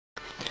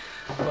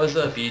What's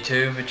up,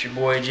 YouTube? It's your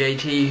boy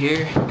JT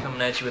here,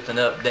 coming at you with an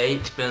update.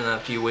 It's been a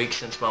few weeks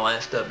since my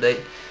last update.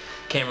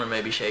 Camera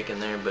may be shaking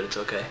there, but it's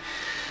okay.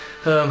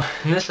 In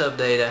this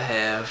update I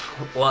have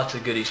lots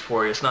of goodies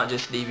for you. It's not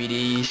just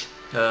DVDs.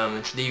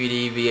 It's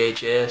DVD,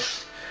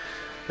 VHS,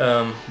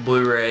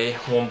 Blu-ray,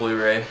 one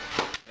Blu-ray,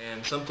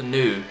 and something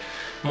new.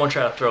 I'm going to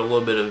try to throw a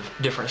little bit of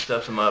different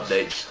stuff in my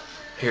updates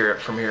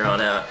from here on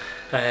out.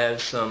 I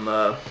have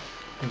some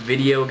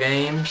video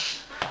games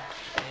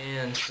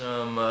and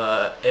some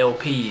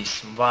LPs,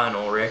 some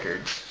vinyl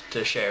records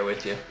to share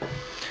with you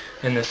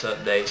in this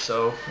update.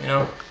 So,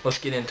 let's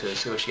get into it,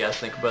 see what you guys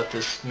think about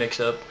this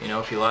mix-up.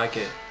 If you like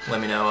it,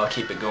 let me know. I'll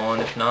keep it going.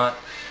 If not,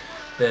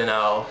 then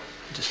I'll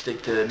just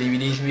stick to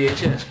DVDs and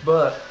VHS.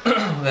 But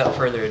without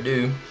further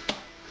ado,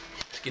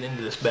 let's get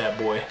into this bad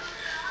boy.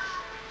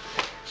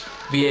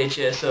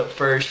 VHS up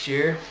first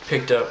here.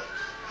 Picked up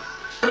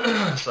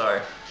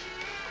sorry,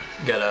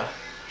 got a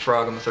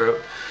frog in my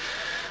throat.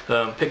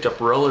 Picked up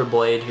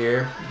Rollerblade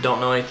here. Don't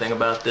know anything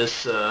about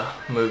this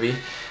movie.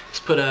 It's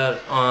put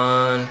out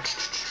on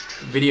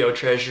Video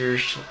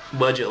Treasures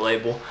budget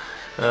label,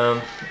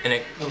 and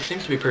it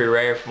seems to be pretty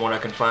rare from what I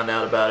can find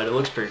out about it. It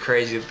looks pretty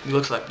crazy. It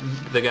looks like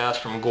the guys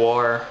from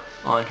Gwar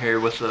on here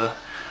with the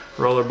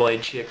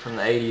rollerblade chick from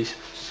the 80s.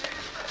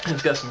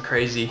 It's got some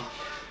crazy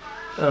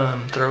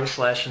throat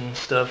slashing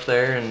stuff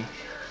there, and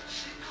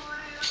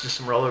it's just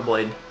some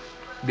rollerblade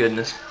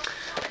goodness.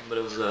 But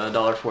it was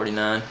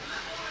 $1.49.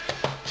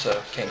 So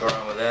can't go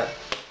wrong with that.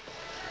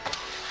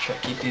 Try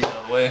to keep these out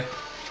of the way.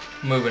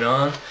 Moving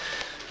on.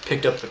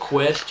 Picked up the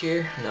Quest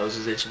here. Nose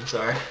is itching,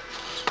 sorry.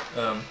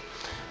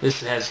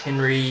 This has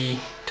Henry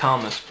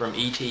Thomas from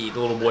E.T., the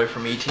little boy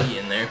from E.T.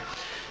 in there.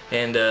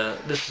 And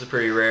this is a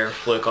pretty rare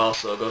flick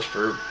also. It goes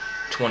for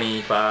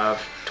 $25,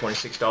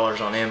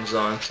 $26 on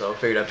Amazon. So I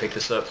figured I'd pick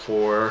this up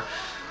for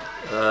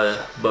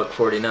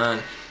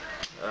 $1.49.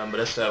 But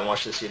I still haven't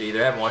watched this yet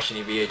either. I haven't watched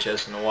any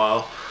VHS in a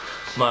while.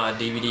 My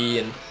DVD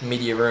and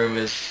media room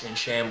is in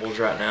shambles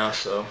right now,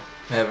 so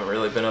I haven't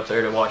really been up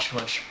there to watch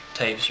much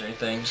tapes or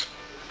anything. Just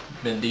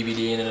been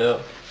DVDing it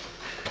up.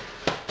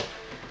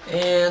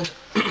 And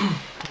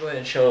go ahead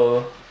and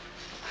show,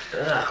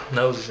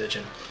 nose is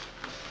itching.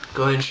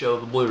 Go ahead and show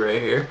the Blu-ray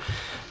here.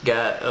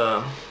 Got,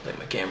 I think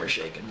my camera's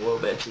shaking. Whoa,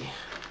 Betsy.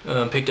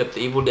 Picked up the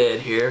Evil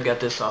Dead here.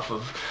 Got this off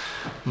of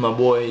my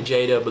boy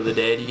J-Dub of the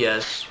Dead. You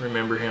guys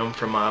remember him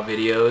from my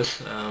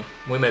videos.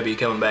 We may be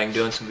coming back and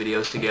doing some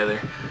videos together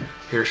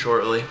here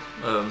shortly.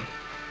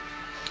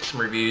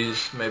 Some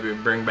reviews, maybe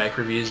bring back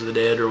reviews of the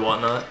Dead or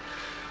whatnot.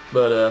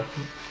 But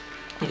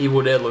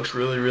Evil Dead looks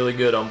really, really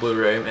good on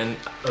Blu-ray. And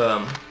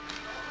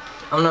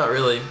I'm not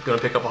really going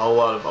to pick up a whole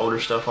lot of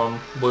older stuff on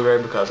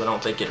Blu-ray because I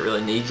don't think it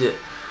really needs it.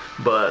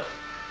 But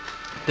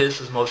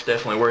this is most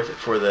definitely worth it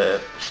for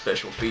the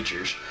special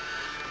features.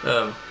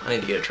 I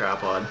need to get a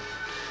tripod.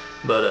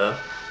 But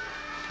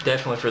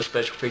definitely for the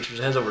special features.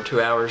 It has over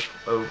 2 hours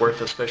worth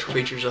of special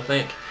features, I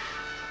think.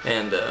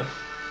 And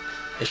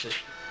it's just,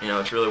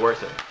 it's really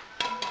worth it.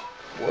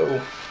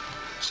 Whoa,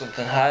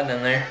 something hiding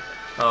in there.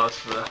 Oh,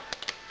 it's the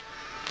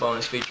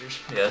bonus features.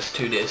 Yeah, it's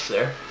 2 discs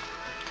there.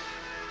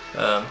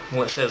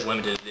 Well, it says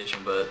limited edition,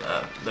 but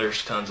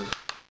there's tons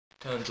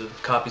of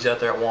copies out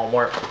there at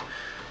Walmart.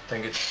 I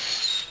think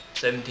it's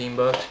 17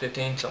 bucks,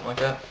 15, something like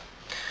that.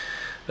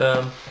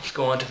 Let's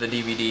go on to the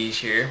DVDs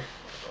here.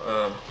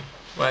 Well,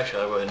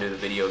 actually, I'll go ahead and do the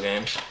video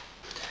games.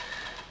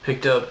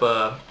 Picked up,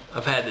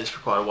 I've had this for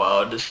quite a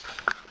while. Just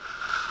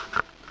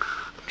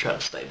try to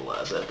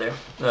stabilize that there.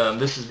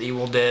 This is the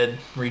Evil Dead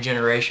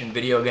Regeneration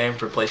video game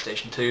for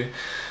PlayStation 2.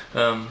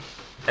 I've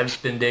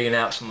just been digging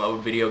out some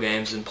old video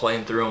games and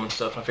playing through them and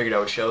stuff, and I figured I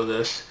would show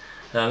this.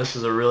 This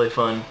is a really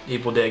fun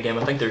Evil Dead game.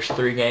 I think there's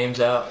 3 games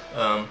out.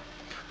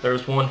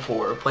 There's one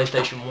for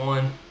PlayStation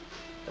 1.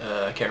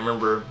 I can't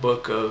remember,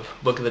 Book of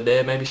the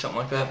Dead, maybe, something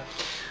like that.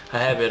 I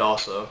have it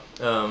also.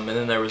 And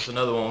then there was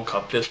another one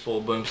called Fistful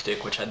of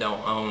Boomstick, which I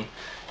don't own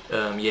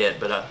yet,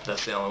 but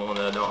that's the only one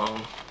that I don't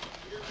own.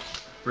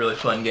 Really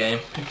fun game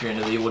if you're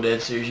into the Evil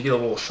Dead series. You get a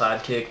little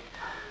sidekick.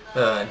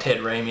 And Ted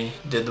Raimi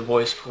did the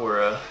voice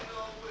for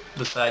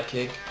the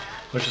sidekick,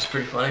 which is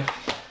pretty funny.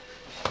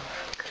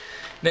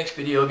 Next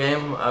video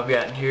game I've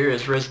gotten here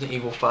is Resident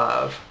Evil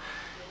 5.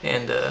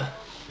 And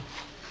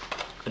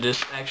I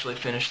just actually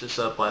finished this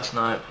up last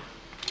night.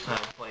 I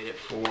played it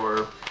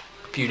for a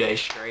few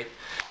days straight.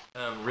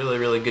 Really,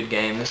 really good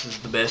game. This is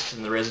the best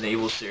in the Resident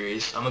Evil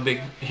series. I'm a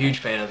huge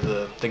fan of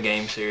the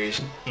game series.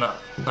 Not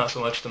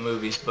so much the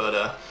movies,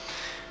 but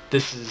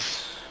this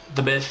is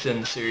the best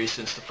in the series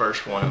since the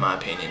first one, in my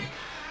opinion.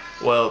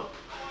 Well,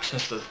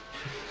 since the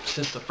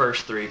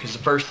first 3, because the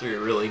first 3 are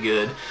really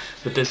good,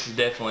 but this is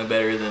definitely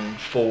better than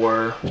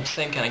 4.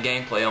 Same kind of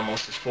gameplay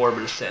almost as 4,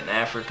 but it's set in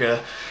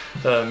Africa.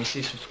 You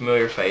see some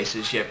familiar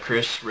faces. You have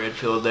Chris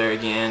Redfield there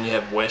again. You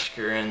have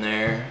Wesker in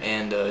there,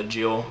 and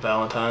Jill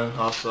Valentine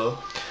also.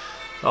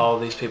 All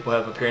of these people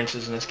have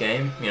appearances in this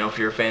game. If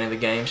you're a fan of the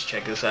games,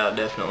 check this out,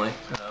 definitely.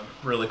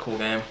 Really cool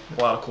game. A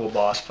lot of cool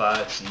boss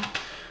fights and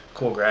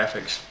cool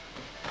graphics.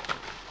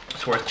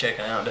 It's worth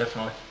checking out,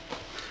 definitely.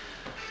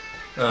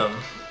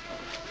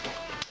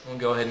 we'll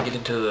go ahead and get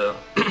into the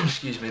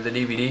excuse me, the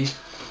DVDs.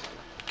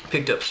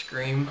 Picked up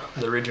Scream,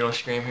 the original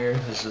Scream here.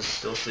 This is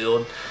still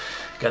sealed.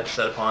 Got this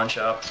at a pawn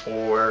shop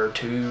for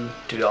 $2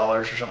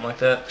 or something like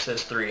that. It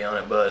says 3 on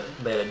it, but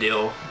they had a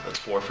deal that's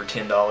 4 for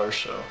 $10,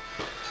 so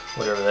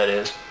whatever that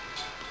is.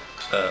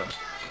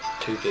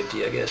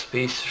 $2.50 I guess a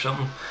piece or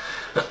something.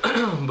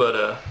 But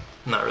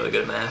I'm not really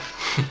good at math.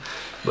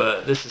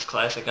 But this is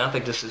classic. I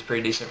think this is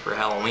pretty decent for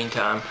Halloween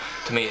time.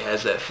 To me it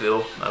has that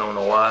feel. I don't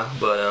know why,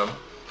 but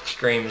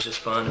Scream is just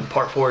fun. And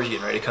part 4 is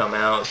getting ready to come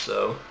out,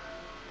 so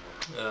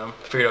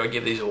figured I would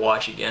give these a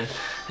watch again.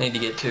 I need to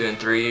get 2 and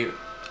 3.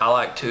 I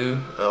like 2,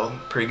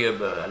 pretty good,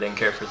 but I didn't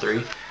care for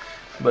 3.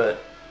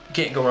 But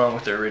can't go wrong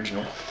with the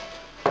original.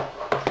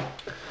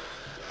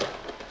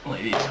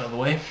 Lay these out of the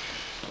way.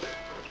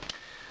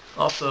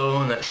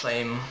 Also, in that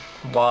same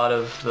lot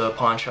of the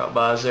pawn shop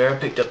buys there, I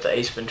picked up the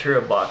Ace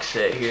Ventura box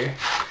set here.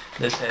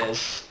 This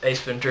has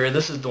Ace Ventura.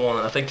 This is the one,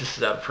 I think this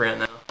is out of print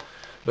now,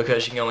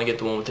 because you can only get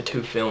the one with the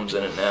 2 films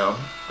in it now.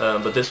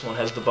 But this one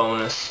has the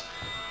bonus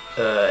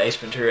Ace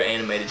Ventura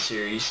animated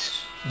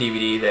series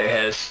DVD that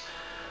has,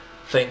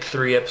 I think,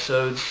 3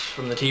 episodes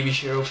from the TV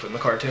show, from the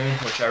cartoon,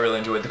 which I really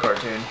enjoyed the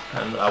cartoon,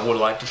 and I would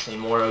like to see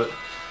more of it.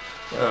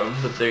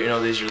 But there, you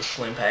know, these are the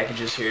slim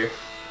packages here,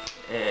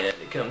 and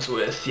it comes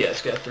with, yeah,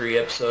 it's got 3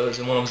 episodes,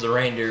 and one of them's the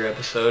reindeer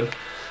episode.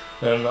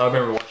 And I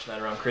remember watching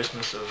that around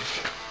Christmas of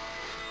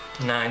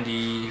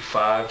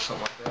 '95,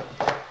 something like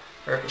that,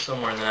 or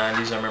somewhere in the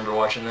 '90s. I remember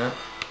watching that.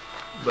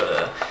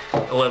 But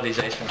I love these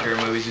Ace Ventura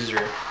movies. These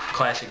are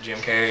classic Jim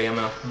Carrey. I'm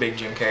a big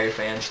Jim Carrey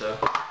fan, so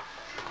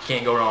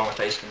can't go wrong with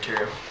Ace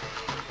Ventura.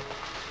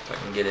 If I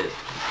can get it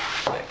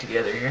back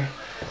together here.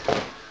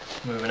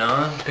 Moving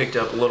on, picked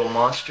up Little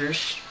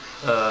Monsters.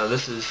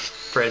 This is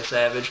Fred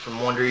Savage from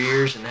Wonder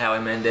Years and Howie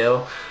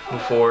Mandel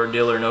before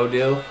Deal or No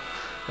Deal,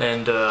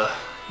 and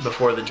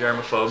before the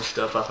germaphobe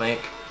stuff, I think.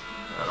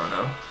 I don't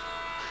know.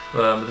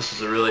 But this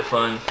is a really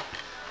fun,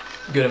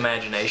 good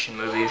imagination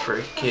movie for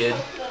a kid,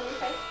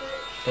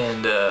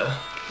 and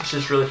it's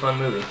just a really fun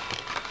movie.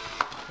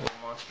 Little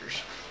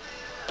Monsters.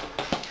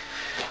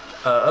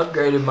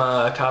 Upgraded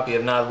my copy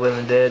of Night of the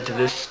Living Dead to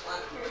this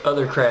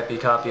other crappy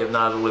copy of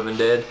Night of the Living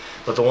Dead,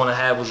 but the one I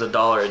had was a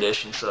 $1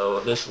 edition, so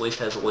this at least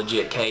has a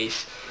legit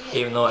case,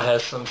 even though it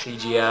has some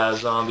CGI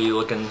zombie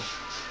looking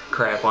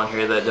crap on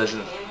here that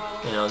doesn't,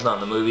 you know, it's not in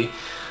the movie.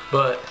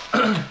 But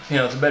you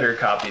know, it's a better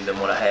copy than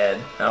what I had.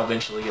 I'll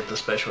eventually get the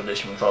special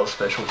edition with all the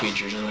special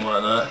features and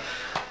whatnot.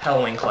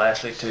 Halloween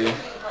classic too.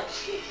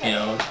 You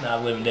know, Night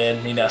of the Living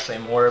Dead. Need I say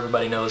more?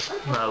 Everybody knows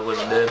Night of the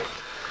Living Dead.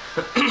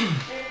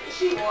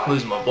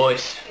 Losing my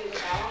voice.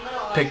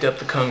 Picked up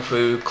the Kung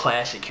Fu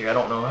classic here. I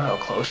don't know how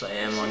close I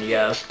am on you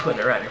guys. Putting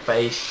it right in your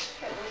face.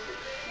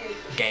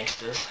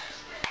 Gangstas.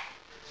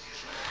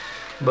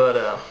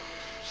 But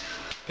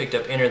picked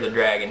up Enter the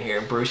Dragon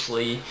here. Bruce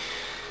Lee,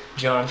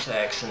 John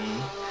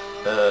Saxon,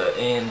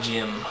 and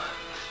Jim,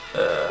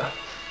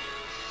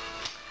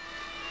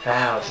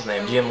 what's his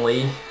name? Jim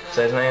Lee? Is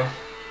that his name?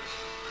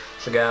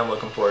 It's the guy I'm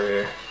looking for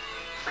here.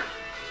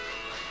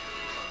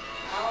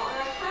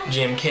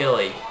 Jim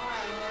Kelly.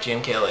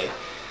 Jim Kelly.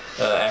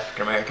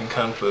 African-American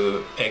Kung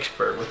Fu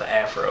expert with an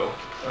afro.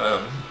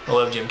 I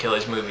love Jim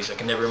Kelly's movies. I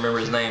can never remember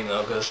his name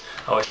though, because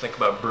I always think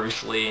about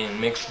Bruce Lee and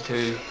mix the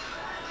two.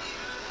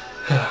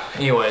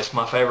 Anyways,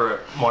 my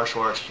favorite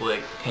martial arts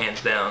flick,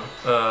 hands down.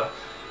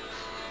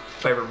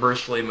 Favorite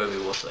Bruce Lee movie,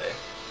 we'll say.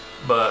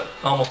 But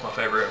almost my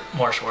favorite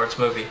martial arts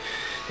movie,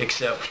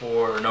 except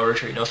for No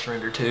Retreat, No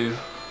Surrender 2,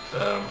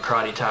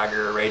 Karate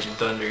Tiger, Raging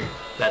Thunder.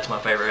 That's my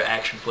favorite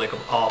action flick of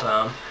all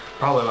time.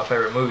 Probably my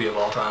favorite movie of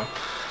all time.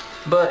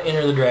 But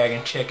Enter the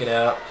Dragon, check it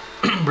out.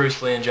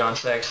 Bruce Lee and John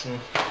Saxon,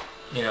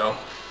 you know,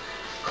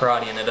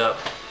 karateing it up.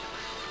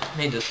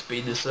 Need to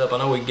speed this up. I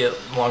know we get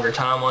longer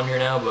time on here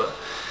now, but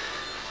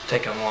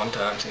taking a long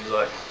time, seems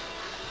like.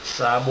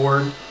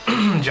 Cyborg,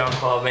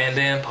 Jean-Claude Van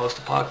Damme,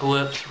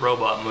 post-apocalypse,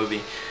 robot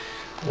movie.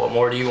 What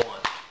more do you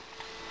want?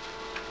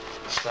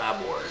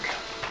 Cyborg.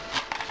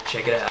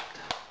 Check it out.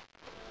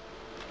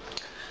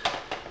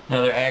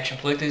 Another action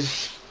flick.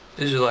 This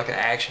is like an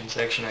action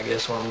section, I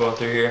guess, what I'm going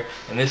through here.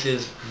 And this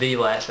is The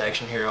Last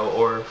Action Hero,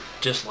 or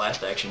just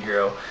Last Action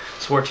Hero.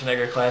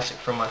 Schwarzenegger classic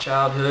from my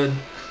childhood.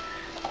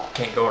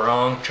 Can't go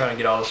wrong. I'm trying to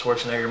get all the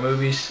Schwarzenegger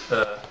movies.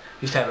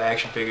 Used to have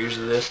action figures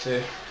of this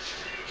too.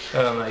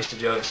 I used to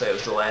joke and say it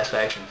was the last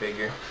action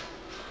figure.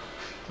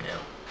 Yeah.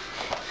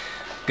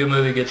 Good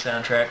movie, good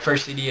soundtrack.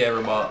 First CD I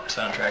ever bought,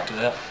 soundtrack to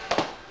that.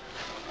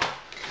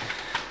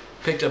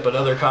 Picked up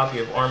another copy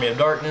of Army of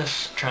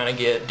Darkness, trying to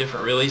get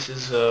different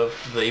releases of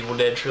the Evil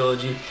Dead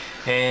trilogy.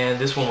 And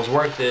this one was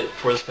worth it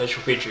for the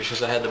special features,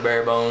 because I had the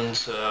bare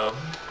bones, I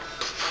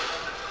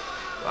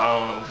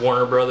don't know,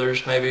 Warner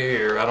Brothers maybe,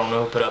 or I don't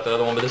know who put out the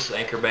other one, but this is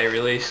Anchor Bay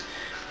release.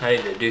 I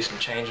need to do some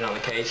changing on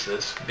the case,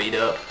 it's beat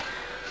up.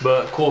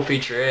 But cool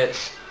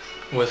featurettes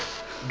with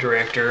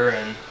director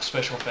and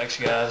special effects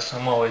guys.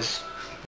 I'm always